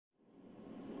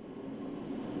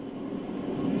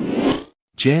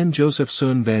Jan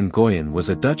Josephszoon van Goyen was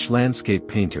a Dutch landscape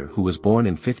painter who was born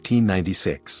in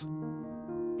 1596.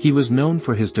 He was known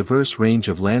for his diverse range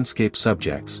of landscape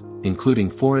subjects,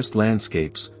 including forest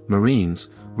landscapes,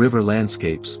 marines, river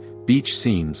landscapes, beach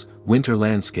scenes, winter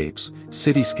landscapes,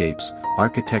 cityscapes,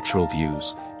 architectural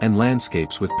views, and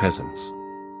landscapes with peasants.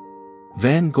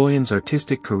 Van Goyen's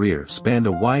artistic career spanned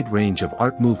a wide range of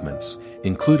art movements,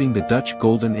 including the Dutch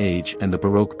Golden Age and the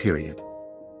Baroque period.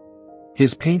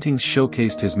 His paintings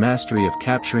showcased his mastery of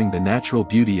capturing the natural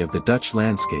beauty of the Dutch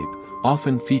landscape,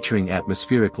 often featuring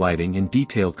atmospheric lighting in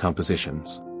detailed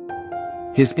compositions.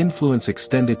 His influence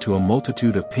extended to a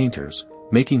multitude of painters,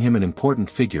 making him an important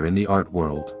figure in the art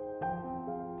world.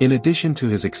 In addition to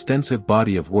his extensive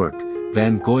body of work,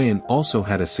 Van Goyen also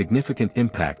had a significant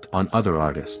impact on other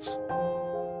artists.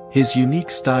 His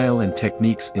unique style and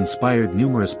techniques inspired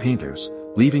numerous painters,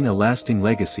 leaving a lasting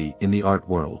legacy in the art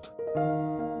world.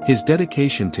 His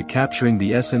dedication to capturing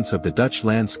the essence of the Dutch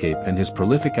landscape and his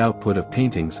prolific output of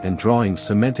paintings and drawings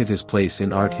cemented his place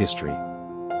in art history.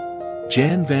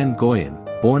 Jan van Goyen,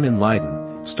 born in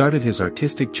Leiden, started his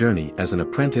artistic journey as an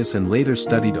apprentice and later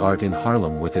studied art in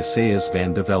Haarlem with Esaias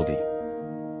van de Velde.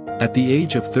 At the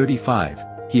age of 35,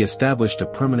 he established a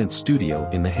permanent studio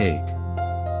in The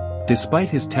Hague. Despite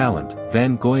his talent,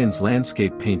 Van Goyen's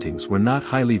landscape paintings were not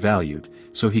highly valued,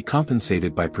 so he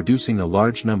compensated by producing a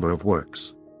large number of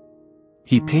works.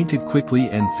 He painted quickly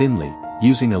and thinly,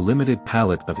 using a limited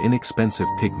palette of inexpensive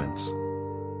pigments.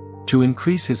 To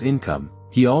increase his income,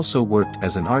 he also worked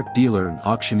as an art dealer and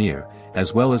auctioneer,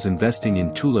 as well as investing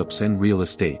in tulips and real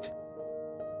estate.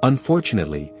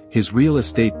 Unfortunately, his real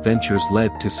estate ventures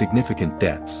led to significant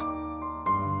debts.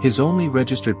 His only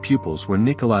registered pupils were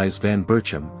Nicolaas van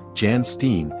Berchem, Jan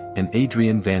Steen, and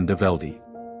Adriaan van de Velde.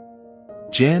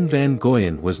 Jan van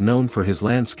Goyen was known for his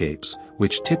landscapes,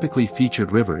 which typically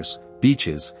featured rivers,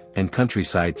 beaches, and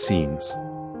countryside scenes.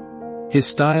 His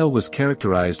style was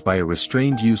characterized by a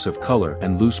restrained use of color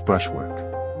and loose brushwork.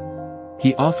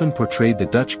 He often portrayed the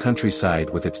Dutch countryside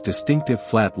with its distinctive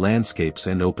flat landscapes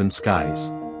and open skies.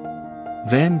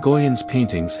 Van Goyen's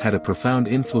paintings had a profound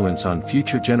influence on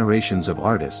future generations of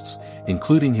artists,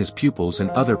 including his pupils and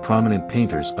other prominent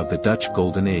painters of the Dutch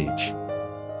Golden Age.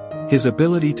 His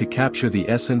ability to capture the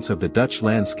essence of the Dutch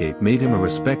landscape made him a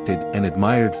respected and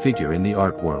admired figure in the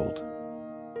art world.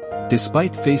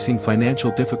 Despite facing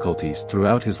financial difficulties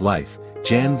throughout his life,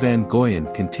 Jan van Goyen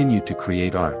continued to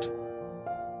create art.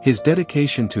 His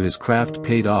dedication to his craft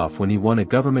paid off when he won a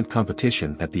government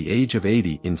competition at the age of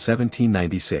 80 in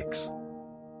 1796.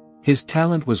 His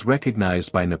talent was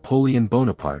recognized by Napoleon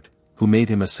Bonaparte, who made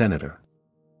him a senator.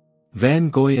 Van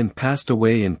Goyen passed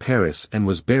away in Paris and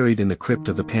was buried in the crypt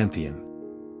of the Pantheon.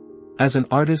 As an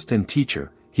artist and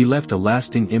teacher, he left a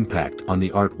lasting impact on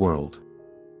the art world.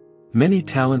 Many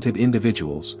talented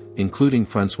individuals, including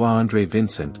François-André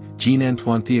Vincent,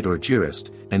 Jean-Antoine Theodore Giraud,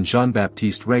 and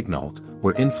Jean-Baptiste Regnault,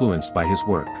 were influenced by his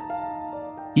work.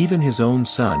 Even his own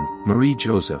son,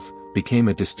 Marie-Joseph, became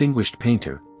a distinguished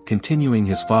painter, continuing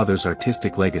his father's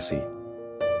artistic legacy.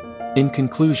 In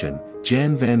conclusion,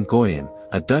 Jan van Goyen,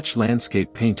 a Dutch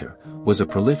landscape painter, was a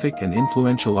prolific and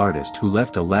influential artist who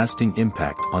left a lasting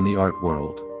impact on the art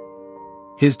world.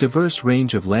 His diverse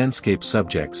range of landscape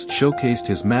subjects showcased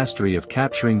his mastery of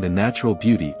capturing the natural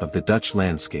beauty of the Dutch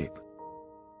landscape.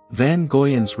 Van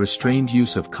Goyen's restrained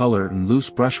use of color and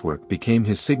loose brushwork became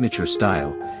his signature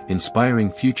style, inspiring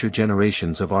future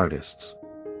generations of artists.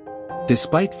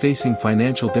 Despite facing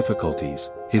financial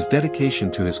difficulties, his dedication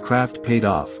to his craft paid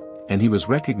off, and he was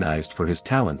recognized for his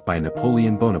talent by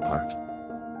Napoleon Bonaparte.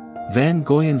 Van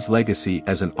Goyen's legacy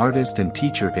as an artist and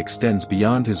teacher extends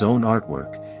beyond his own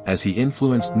artwork, as he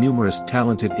influenced numerous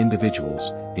talented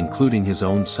individuals, including his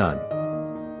own son.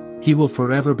 He will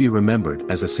forever be remembered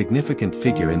as a significant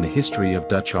figure in the history of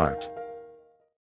Dutch art.